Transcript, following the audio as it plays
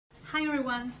Hi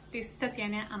everyone, this is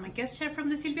Tatiana. I'm a guest chef from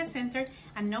the Sylvia Center,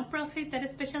 a non-profit that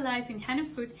specializes in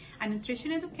hand food and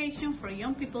nutrition education for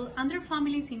young people and their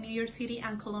families in New York City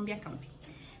and Columbia County.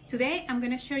 Today I'm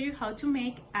going to show you how to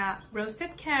make a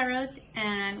roasted carrot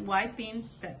and white bean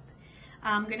soup.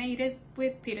 I'm going to eat it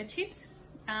with pita chips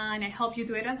and I hope you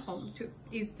do it at home too.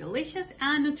 It's delicious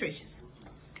and nutritious.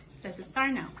 Let's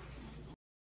start now.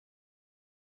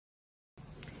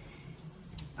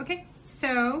 Okay,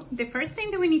 so the first thing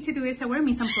that we need to do is our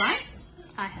mise en place.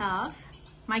 I have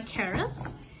my carrots,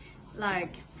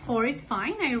 like 4 is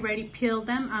fine. I already peeled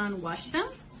them and washed them.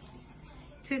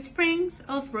 2 sprigs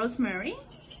of rosemary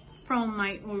from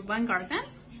my urban garden,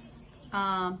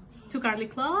 2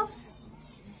 garlic cloves,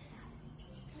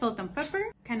 salt and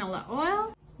pepper, canola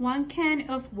oil, 1 can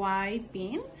of white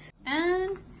beans,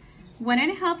 and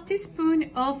 1.5 teaspoons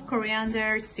of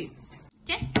coriander seeds.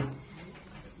 Okay.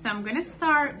 So I'm gonna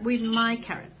start with my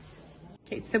carrots.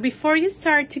 Okay, so before you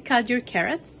start to cut your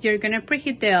carrots, you're gonna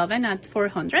preheat the oven at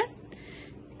 400.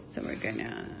 So we're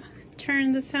gonna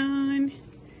turn this on,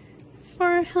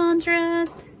 400.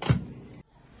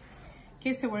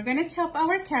 Okay, so we're gonna chop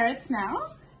our carrots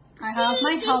now. I have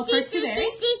my helper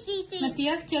today.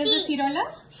 Matías, ¿quieres decir hola?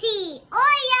 Sí.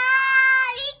 Hola,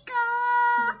 Rico.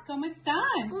 ¿Cómo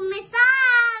están? ¿Cómo está,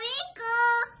 Rico?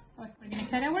 Okay, we're gonna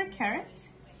cut our carrots.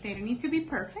 They don't need to be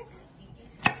perfect.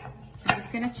 I'm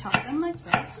just gonna chop them like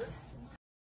this.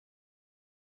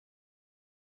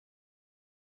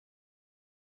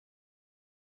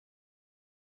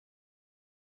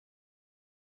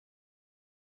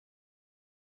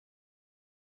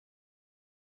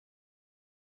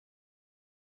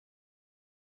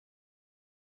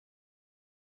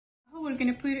 We're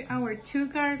gonna put our 2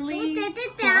 garlic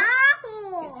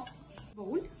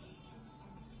bowl.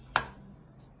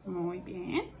 Muy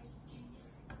bien.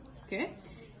 That's good.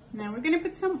 Now we're gonna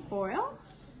put some oil.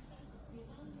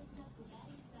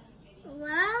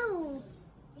 Wow.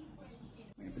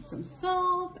 We're gonna put some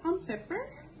salt and pepper.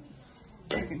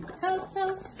 We're gonna toast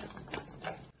those.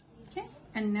 Okay.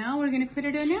 And now we're gonna put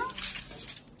it in a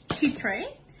tea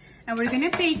tray. And we're gonna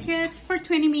bake it for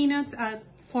 20 minutes at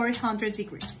 400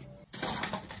 degrees.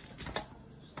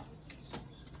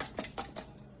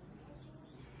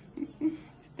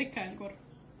 Te cargo.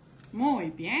 Muy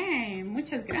bien,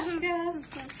 muchas gracias.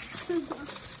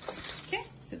 Okay,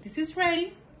 so this is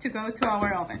ready to go to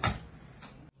our oven.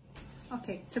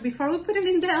 Okay, so before we put it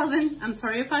in the oven, I'm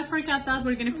sorry if I forgot that,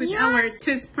 we're gonna put our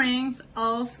 2 sprigs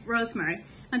of rosemary.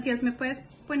 Matías, ¿me puedes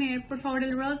poner por favor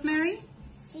el rosemary?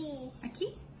 Sí.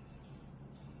 Aquí.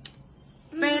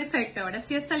 Perfecto, ahora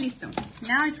sí está listo.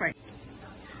 Now it's ready.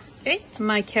 Okay,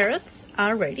 my carrots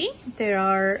are ready. They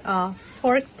are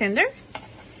fork tender.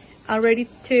 I already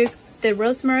took the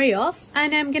rosemary off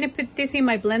and I'm gonna put this in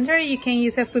my blender. You can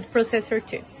use a food processor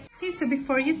too. Okay, so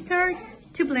before you start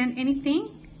to blend anything,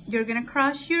 you're gonna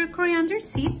crush your coriander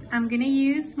seeds. I'm gonna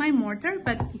use my mortar,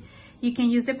 but you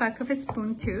can use the back of a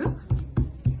spoon too.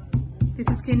 This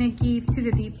is gonna give to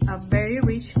the dip a very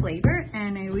rich flavor,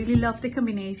 and I really love the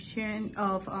combination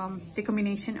of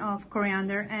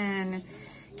coriander and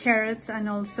carrots, and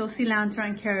also cilantro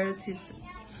and carrots is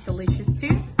delicious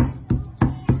too.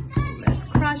 So let's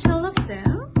crush all of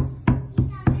them,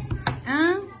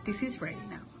 and this is ready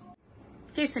now.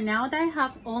 Okay, so now that I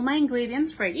have all my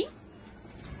ingredients ready,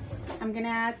 I'm gonna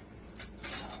add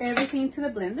everything to the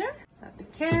blender. So add the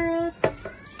carrots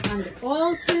and the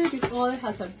oil too. This oil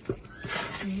has a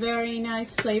very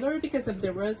nice flavor because of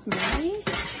the rosemary.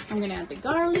 I'm gonna add the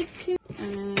garlic too,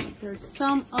 and there's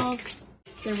some of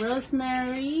the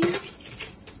rosemary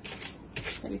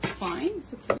that is fine.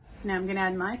 It's okay. Now I'm gonna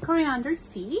add my coriander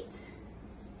seeds,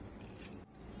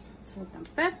 salt and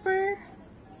pepper,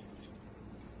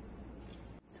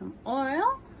 some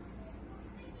oil,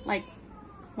 like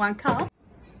 1 cup,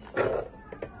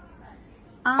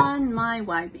 and my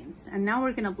white beans. And now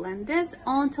we're gonna blend this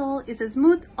until it's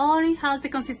smooth or it has the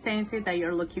consistency that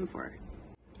you're looking for.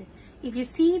 Okay. If you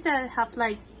see that have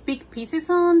like big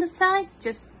pieces on the side,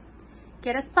 just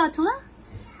get a spatula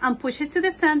and push it to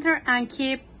the center and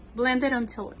keep blended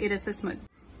until it is smooth.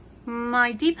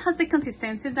 My dip has the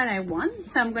consistency that I want,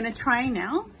 so I'm gonna try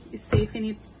now to see if it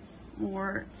needs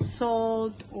more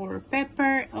salt or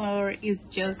pepper, or it's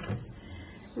just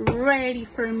ready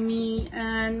for me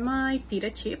and my pita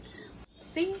chips.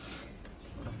 See?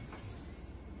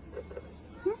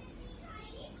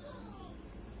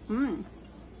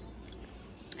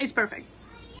 It's perfect.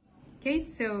 Okay,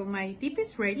 so my dip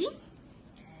is ready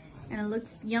and it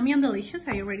looks yummy and delicious.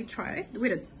 I already tried it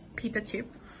with a pita chip,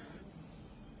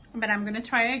 but I'm gonna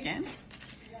try it again.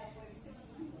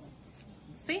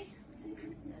 See?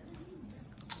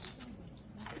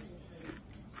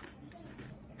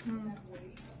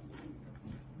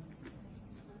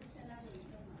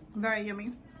 Very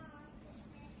yummy.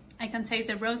 I can taste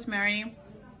the rosemary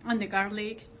and the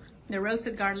garlic, the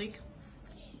roasted garlic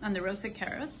and the roasted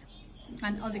carrots,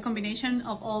 and all the combination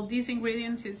of all these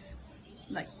ingredients is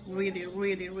like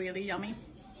really yummy.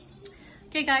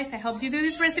 Okay guys, I hope you do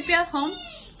this recipe at home.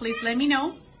 Please let me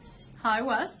know how it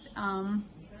was, and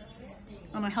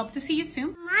I hope to see you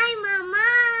soon. Mama.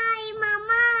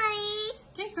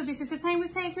 Okay, so this is the time we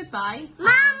say goodbye.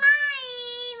 Mama.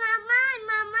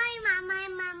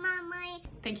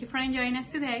 Thank you for joining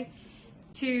us today.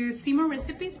 To see more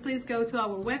recipes, please go to our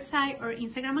website or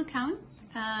Instagram account,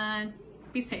 and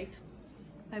be safe.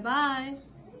 Bye bye.